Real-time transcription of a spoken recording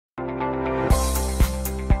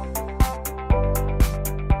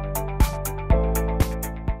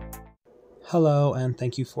Hello, and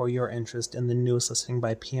thank you for your interest in the newest listing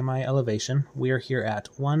by PMI Elevation. We are here at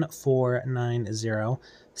 1490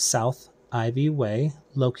 South Ivy Way,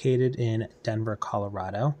 located in Denver,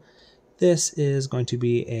 Colorado. This is going to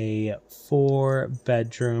be a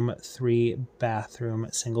 4-bedroom, 3-bathroom,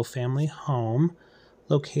 single-family home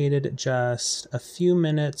located just a few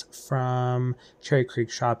minutes from Cherry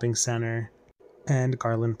Creek Shopping Center and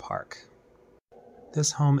Garland Park.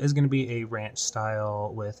 This home is going to be a ranch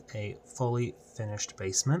style with a fully finished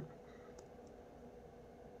basement.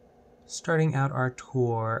 Starting out our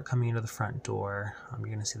tour, coming into the front door, you're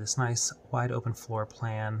going to see this nice wide open floor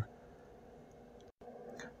plan.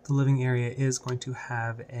 The living area is going to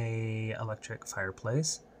have a electric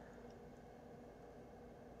fireplace.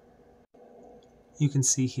 You can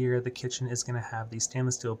see here the kitchen is going to have these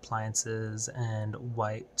stainless steel appliances and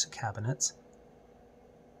white cabinets.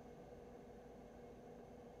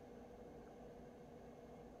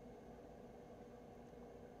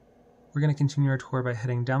 We're going to continue our tour by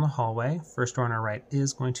heading down the hallway. First door on our right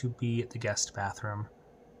is going to be the guest bathroom.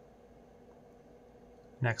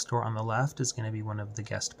 Next door on the left is going to be one of the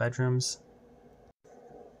guest bedrooms.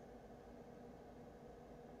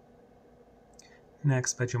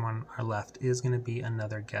 Next bedroom on our left is going to be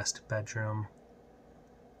another guest bedroom.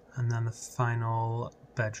 And then the final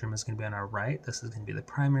bedroom is going to be on our right. This is going to be the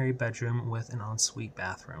primary bedroom with an ensuite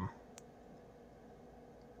bathroom.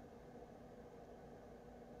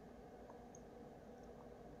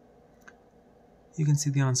 You can see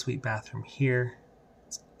the ensuite bathroom here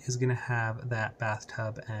is going to have that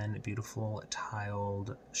bathtub and beautiful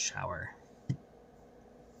tiled shower.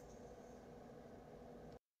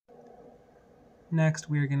 Next,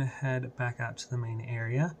 we are going to head back out to the main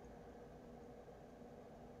area.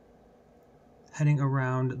 Heading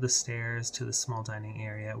around the stairs to the small dining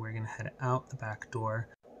area, we're going to head out the back door.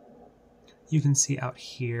 You can see out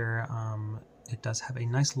here, it does have a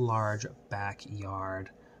nice large backyard.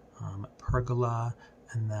 Pergola,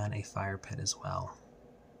 and then a fire pit as well.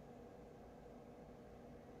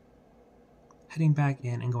 Heading back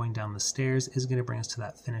in and going down the stairs is going to bring us to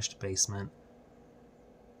that finished basement.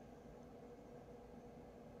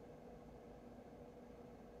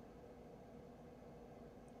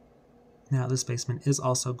 Now this basement is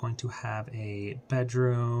also going to have a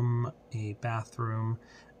bedroom, a bathroom,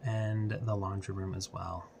 and the laundry room as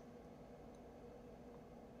well.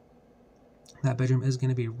 That bedroom is going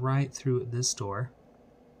to be right through this door,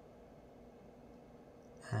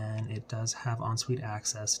 and it does have ensuite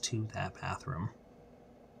access to that bathroom.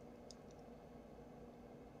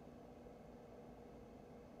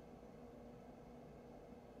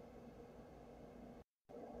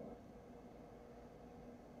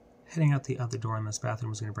 Heading out the other door in this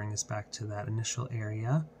bathroom is going to bring us back to that initial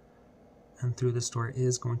area, and through this door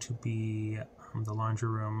is going to be the laundry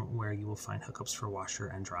room where you will find hookups for washer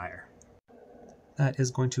and dryer. That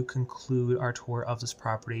is going to conclude our tour of this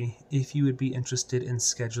property. If you would be interested in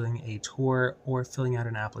scheduling a tour or filling out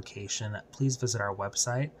an application, please visit our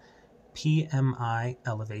website,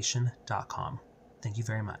 pmielevation.com. Thank you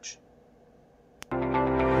very much.